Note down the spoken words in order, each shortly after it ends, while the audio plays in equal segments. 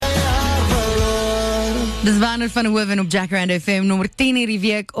Dis Wandert van der Hoeven op Jacaranda FM, nummer 10 hierdie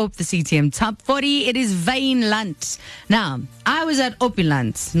week op the CTM Top 40. It is Wynland. Now, I was at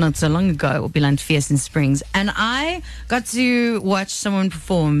Oppiland not so long ago, Oppiland Feest in Springs, and I got to watch someone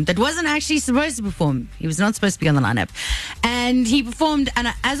perform that wasn't actually supposed to perform. He was not supposed to be on the lineup. And he performed, and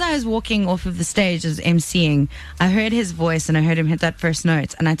as I was walking off of the stage as emceeing, I heard his voice and I heard him hit that first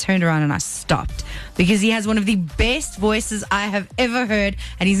note, and I turned around and I stopped because he has one of the best voices I have ever heard,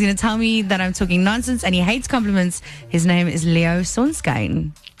 and he's going to tell me that I'm talking nonsense, and he hates compliments. His name is Leo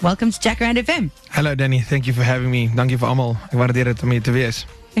Sonskyn. Welcome to Jacaranda FM. Hello Danny, thank you for having me. Dank je vir almal. Ek waardeer dit om hier te wees.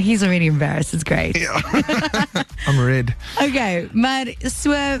 He's already embarrassed. It's great. Yeah. I'm red. Okay, maar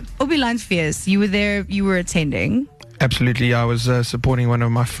so op die Landfees, you were there, you were attending. Absolutely, I was supporting one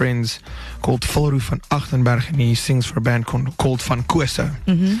of my friends called Volroef van Achtenberg, and he sings for a band called Van Koso.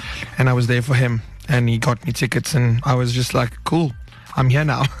 And I was there for him, and he got me tickets, and I was just like, cool, I'm here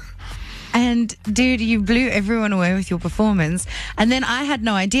now. And dude, you blew everyone away with your performance. And then I had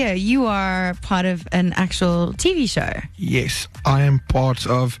no idea you are part of an actual TV show. Yes, I am part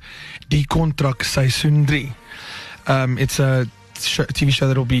of Die Kontrak seizoen 3. It's a TV show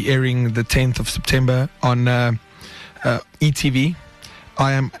that will be airing the 10th of September on ETV.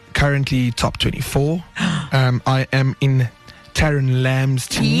 I am currently top 24. I am in Taryn Lamb's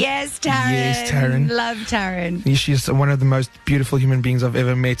team. Yes, Taryn. Yes, Taryn. Love Taryn. She's one of the most beautiful human beings I've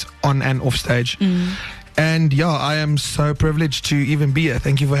ever met on and off stage. And yeah, I am so privileged to even be here.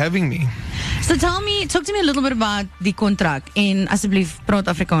 Thank you for having me. So talk to me a little bit about Die Kontrak. En asseblief praat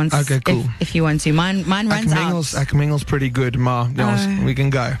Afrikaans. Okay, cool. If you want to. Mine runs out. Ek mengel's pretty good, maar we can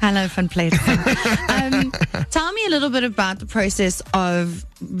go. Hello, Van Plate. Tell me a little bit about the process of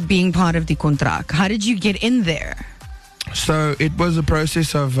being part of Die Kontrak. How did you get in there? So it was a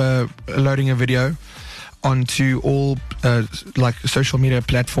process of loading a video onto all like social media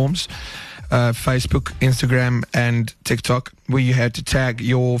platforms, Facebook, Instagram, and TikTok, where you had to tag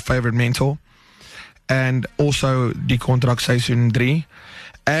your favorite mentor, and also Die Kontrak seizoen 3.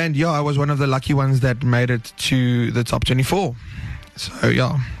 And yeah, I was one of the lucky ones that made it to the top 24. So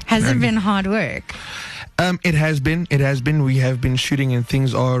yeah. Has it been hard work? It has been. We have been shooting and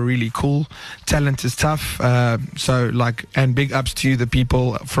things are really cool. Talent is tough. And big ups to the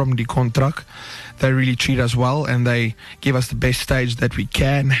people from Die Kontrak. They really treat us well and they give us the best stage that we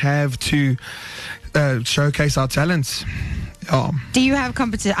can have to showcase our talents. Oh. Do you have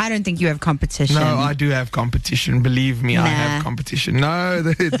competition? I don't think you have competition. No, I do have competition. Believe me, I have competition. No,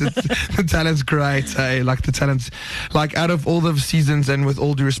 the talent's great. Hey, like the talent's like out of all the seasons, and with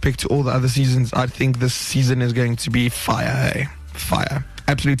all due respect to all the other seasons, I think this season is going to be fire. Hey, fire,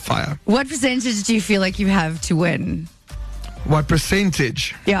 absolute fire. What percentage do you feel like you have to win? What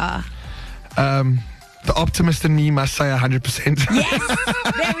percentage? Yeah. The optimist in me must say 100%. Yes,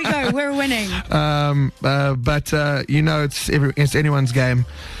 there we go. We're winning. But it's anyone's game.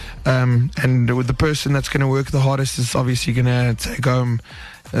 And with the person that's going to work the hardest is obviously going to take home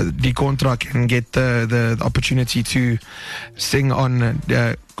Die Kontrak and get the opportunity to sing on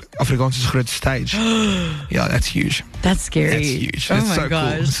Afrikaanse groot stage. Yeah, that's huge. That's scary. That's huge. Oh It's my so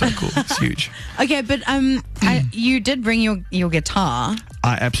gosh. cool. It's so cool. It's huge. Okay, but you did bring your guitar.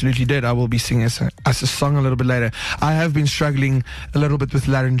 I absolutely did. I will be singing as a song a little bit later. I have been struggling a little bit with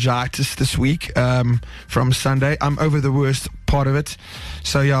laryngitis this week from Sunday. I'm over the worst part of it.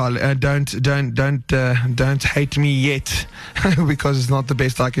 So yeah, don't hate me yet because it's not the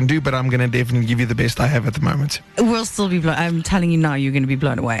best I can do, but I'm going to definitely give you the best I have at the moment. We'll still be blown. I'm telling you now, you're going to be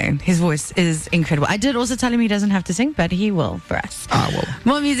blown away. His voice is incredible. I did also tell him he doesn't have to sing, but he will for us. I will.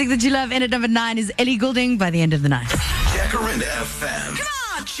 More music that you love. And at number 9 is Ellie Goulding, By the End of the Night. Jacaranda FM. Come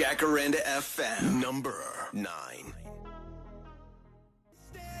on! Jacaranda FM, number 9.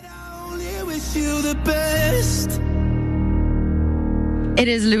 I only wish you the best. It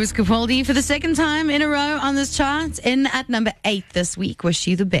is Lewis Capaldi for the second time in a row on this chart. In at number 8 this week, Wish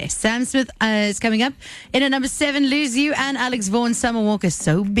You the Best. Sam Smith is coming up. In at number 7, Lose You, and Alex Vaughan, Summer Walker,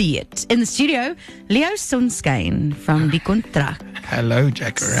 So Be It. In the studio, Leo Sonskyn from Die Kontrak. Hello,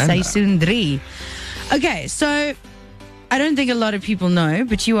 Jacaranda. Seizoen 3. Okay, so I don't think a lot of people know,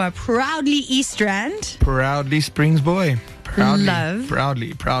 but you are proudly East Rand. Proudly Springs boy. Proudly. Love.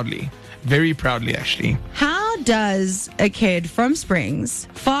 Proudly. Very proudly, actually. How does a kid from Springs,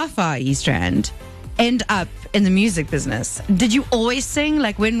 far East Rand, end up in the music business? Did you always sing?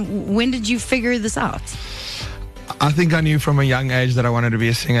 Like, when did you figure this out? I think I knew from a young age that I wanted to be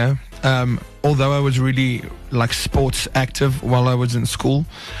a singer. Although I was really like sports active while I was in school,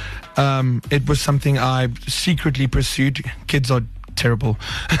 it was something I secretly pursued. Kids are terrible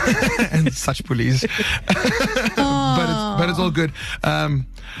and such bullies. but it's all good.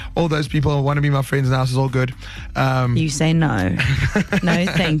 All those people want to be my friends now, so it's all good. You say no. No,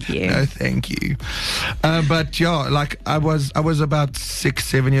 thank you. No, thank you. But yeah, like I was about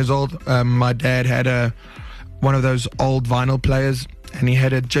 6-7 years old. My dad had one of those old vinyl players, and he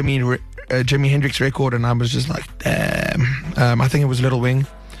had a Jimi Hendrix record, and I was just like, damn. I think it was Little Wing,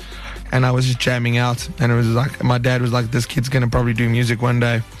 and I was just jamming out, and it was like, my dad was like, this kid's gonna probably do music one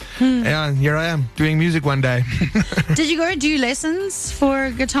day. Yeah, and here I am doing music one day. Did you go do lessons for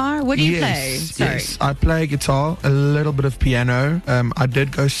guitar? What do you play? Sorry. Yes, I play guitar, a little bit of piano. I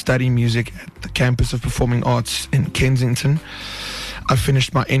did go study music at the campus of Performing Arts in Kensington. I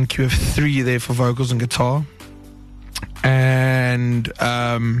finished my NQ of 3 there for vocals and guitar. And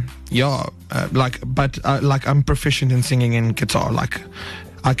I'm proficient in singing and guitar. Like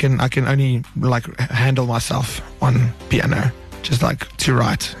I can only like handle myself on piano, just like to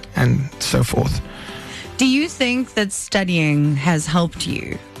write and so forth. Do you think that studying has helped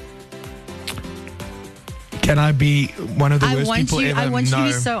you? Can I be one of the worst people ever? I want you to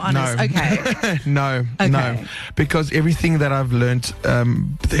be so honest. No. Okay. No, Okay. no. Because everything that I've learned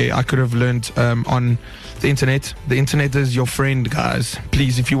there, I could have learned on the internet. The internet is your friend, guys.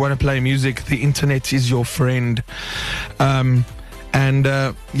 Please, if you want to play music, the internet is your friend. You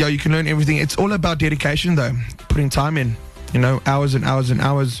can learn everything. It's all about dedication, though. Putting time in, hours and hours and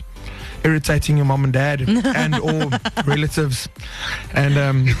hours. Irritating your mom and dad and or relatives,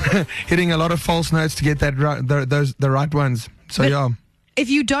 and hitting a lot of false notes to get that right, the right ones. So But yeah.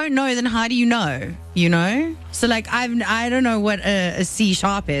 If you don't know, then how do you know? So like I don't know what a C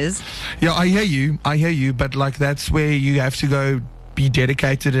sharp is. Yeah, I hear you, but like that's where you have to go be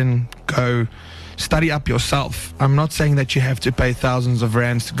dedicated and go study up yourself. I'm not saying that you have to pay thousands of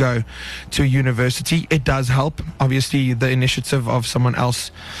rands to go to a university. It does help. Obviously, the initiative of someone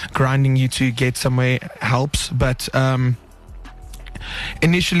else grinding you to get somewhere helps. But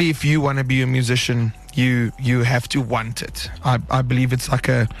initially, if you want to be a musician, you have to want it. I believe it's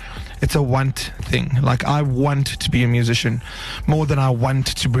a want thing. Like I want to be a musician more than I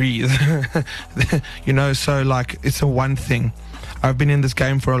want to breathe. So like it's a want thing. I've been in this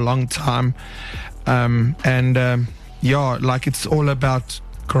game for a long time. It's all about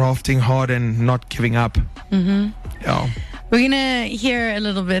crafting hard and not giving up. Mm-hmm. Yeah. We're going to hear a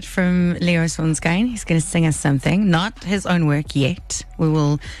little bit from Leo Sonskyn. He's going to sing us something, not his own work yet.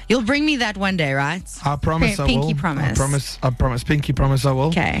 You'll bring me that one day, right? I promise I will. Pinky promise. I promise. Pinky promise I will.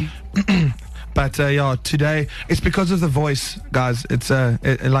 Okay. But today it's because of the voice, guys. It's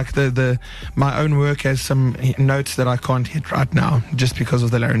my own work has some notes that I can't hit right now just because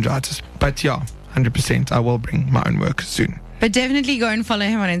of the laryngitis. But yeah, 100%, I will bring my own work soon. But definitely go and follow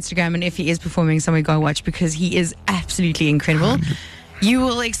him on Instagram, and if he is performing somewhere, go watch, because he is absolutely incredible. You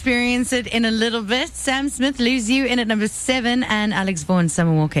will experience it in a little bit. Sam Smith, Lose You, in at number 7, and Alex Vaughan,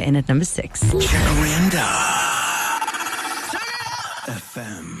 Summer Walker, in at number 6. Jacaranda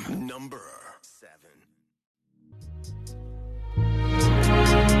FM number 7.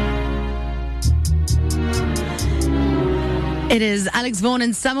 It is Alex Vaughan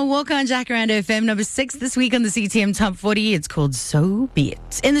and Summer Walker on Jacaranda FM, number 6 this week on the CTM Top 40. It's called So Be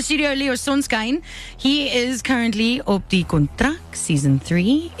It. In the studio, Leo Sonskyn. He is currently op Die Kontrak, season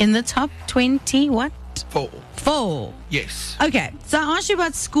 3, in the top 20, what? 4. Yes. Okay, so I asked you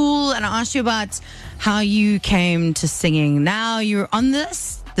about school, and I asked you about how you came to singing. Now you're on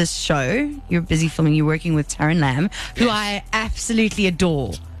this show. You're busy filming. You're working with Taryn Lamb, who Yes. I absolutely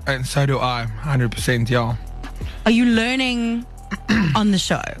adore. And so do I, 100%, yeah. Are you learning on the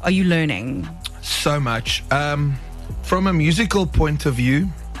show? Are you learning? So much. From a musical point of view,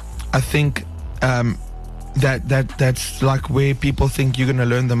 I think that's like where people think you're going to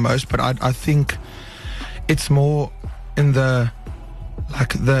learn the most. But I think it's more in the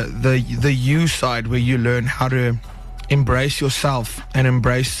you side, where you learn how to embrace yourself and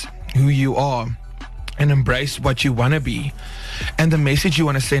embrace who you are and embrace what you want to be and the message you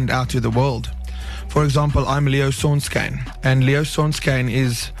want to send out to the world. For example, I'm Leo Sonskyn, and Leo Sonskyn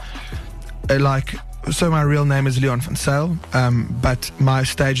is so my real name is Leon van Sail, but my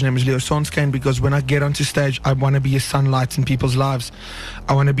stage name is Leo Sonskyn because when I get onto stage, I want to be a sunlight in people's lives.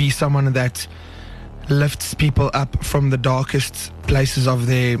 I want to be someone that lifts people up from the darkest places of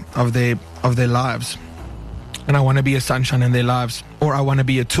their lives, and I want to be a sunshine in their lives, or I want to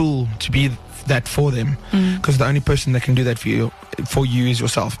be a tool to be that for them, because the only person that can do that for you is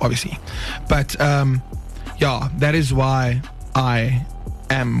yourself, obviously. But that is why I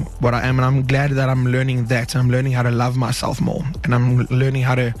am what I am, and I'm glad that I'm learning that. I'm learning how to love myself more, and I'm learning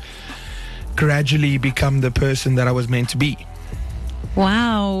how to gradually become the person that I was meant to be.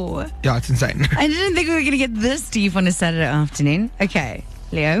 Wow. Yeah, it's insane. I didn't think we were going to get this deep on a Saturday afternoon. Okay,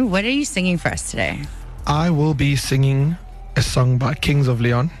 Leo, what are you singing for us today? I will be singing a song by Kings of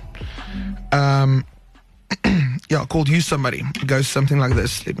Leon. Yeah, called You Somebody. It goes something like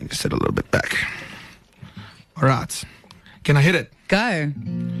this. Let me just sit a little bit back. All right. Can I hit it? Go.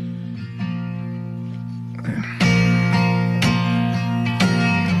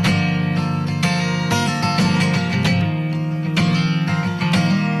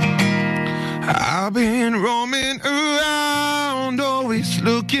 I've been roaming around, always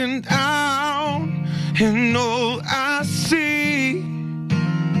looking down, and all I see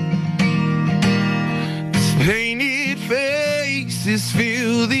is painted faces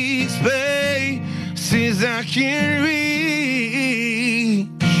fill these spaces I can't reach.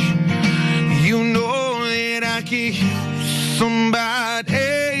 You know that I could use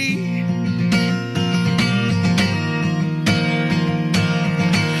somebody.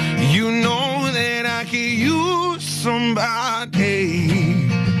 You know that I could use somebody.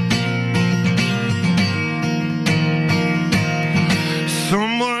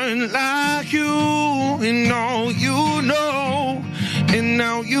 Someone like you, and all you know, and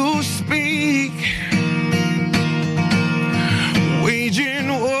now you speak, waging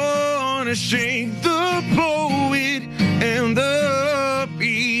war to shake the poet and the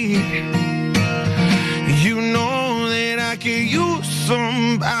beat. You know that I could use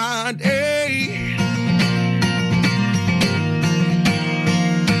somebody.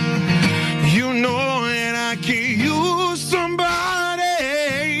 You know that I could use somebody.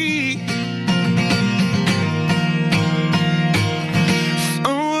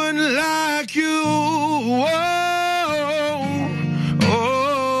 Someone like you. Oh,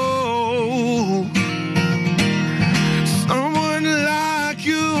 oh. Someone like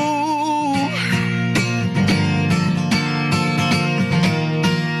you.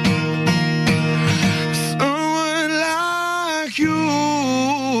 Someone like you.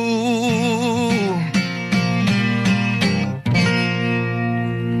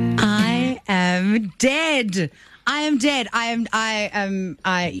 I am dead.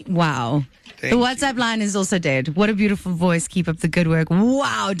 Wow. Thank The WhatsApp line is also dead. What a beautiful voice. Keep up the good work.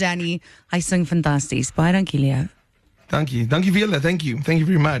 Wow, Danny. Hy sing fantasties. Baie dankie, Leo. Thank you. Thank you, Viola. Thank you. Thank you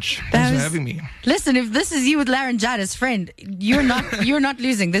very much. Thanks for having me. Listen, if this is you with laryngitis, friend, you're not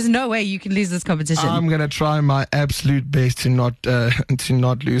losing. There's no way you can lose this competition. I'm gonna try my absolute best to not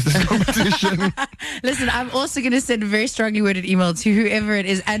lose this competition. Listen, I'm also going to send a very strongly worded email to whoever it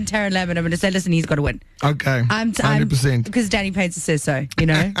is and Taryn Lamb, and I'm going to say, listen, he's got to win. Okay. 100%. Because Danny Painter says so, you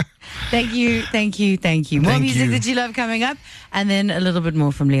know. Thank you. More Thank music you. that you love coming up, and then a little bit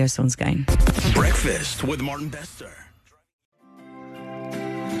more from Leo Sonskyn. Breakfast with Martin Bester.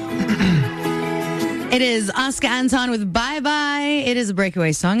 It is Oscar Anton with Bye Bye. It is a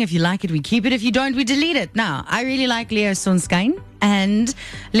breakaway song. If you like it, we keep it. If you don't, we delete it. Now, I really like Leo Sonskyn. And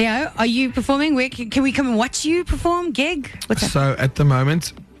Leo, are you performing? Where can we come and watch you perform? Gig? What's that? So at the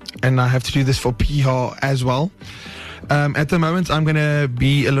moment, and I have to do this for PR as well. At the moment, I'm going to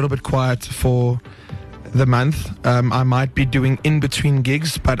be a little bit quiet for the month. I might be doing in-between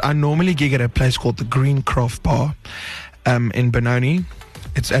gigs, but I normally gig at a place called the Green Craft Bar in Benoni.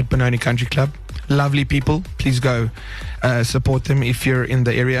 It's at Benoni Country Club. Lovely people. Please go support them if you're in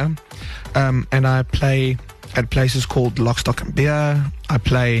the area. And I play at places called Lock, Stock and Beer. I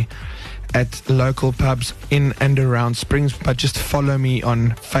play at local pubs in and around Springs, but just follow me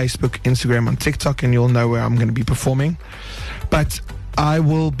on Facebook, Instagram, and TikTok, and you'll know where I'm going to be performing. But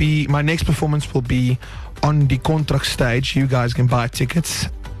my next performance will be on Die Kontrak stage. You guys can buy tickets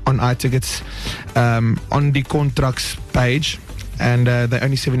on iTickets on Die Kontrak's page, and they're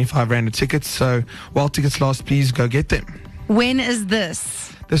only 75 Rand a ticket. So while tickets last, please go get them. When is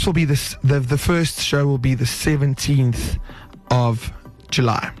this? This will be the first show will be the 17th of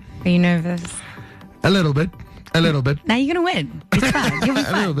July. Are you nervous? A little bit. Now you're going to win. It's fine. You'll be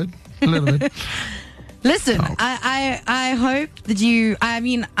fine. A little bit. Listen, Oh. I hope that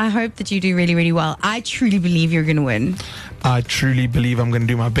I hope that you do really, really well. I truly believe you're going to win. I truly believe I'm going to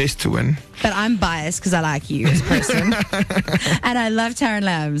do my best to win. But I'm biased because I like you as a person. And I love Taryn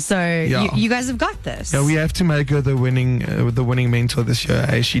Lamb. So Yeah. you guys have got this. Yeah, we have to make her the winning mentor this year.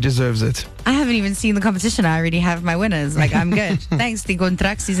 Hey, she deserves it. I haven't even seen the competition. I already have my winners. Like, I'm good. Thanks, Die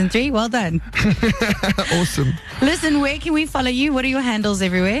Kontrak Season 3. Well done. Awesome. Listen, where can we follow you? What are your handles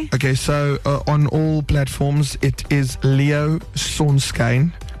everywhere? Okay, so on all platforms, it is Leo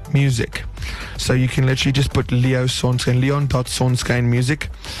Sonskyn. music. So you can literally just put Leo Sonskyn, Leon.Sonskyn music,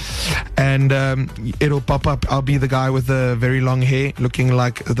 and it'll pop up. I'll be the guy with the very long hair, looking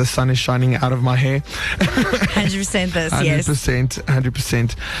like the sun is shining out of my hair. 100% this, yes.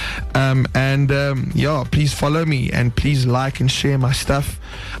 100%. Yeah, please follow me and please like and share my stuff.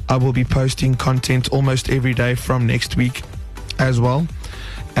 I will be posting content almost every day from next week as well.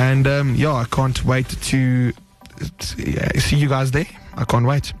 And yeah, I can't wait to see you guys there. I can't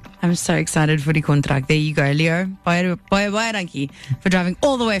wait. I'm so excited for Die Kontrak. There you go, Leo. Baie dankie for driving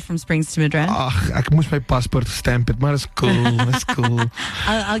all the way from Springs to Midrand. Ek moes my paspoort stamp het, maar it's cool. It's cool.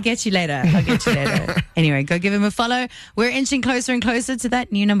 I'll get you later. Anyway, go give him a follow. We're inching closer and closer to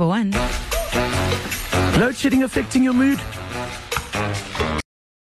that new number 1. Load shedding affecting your mood?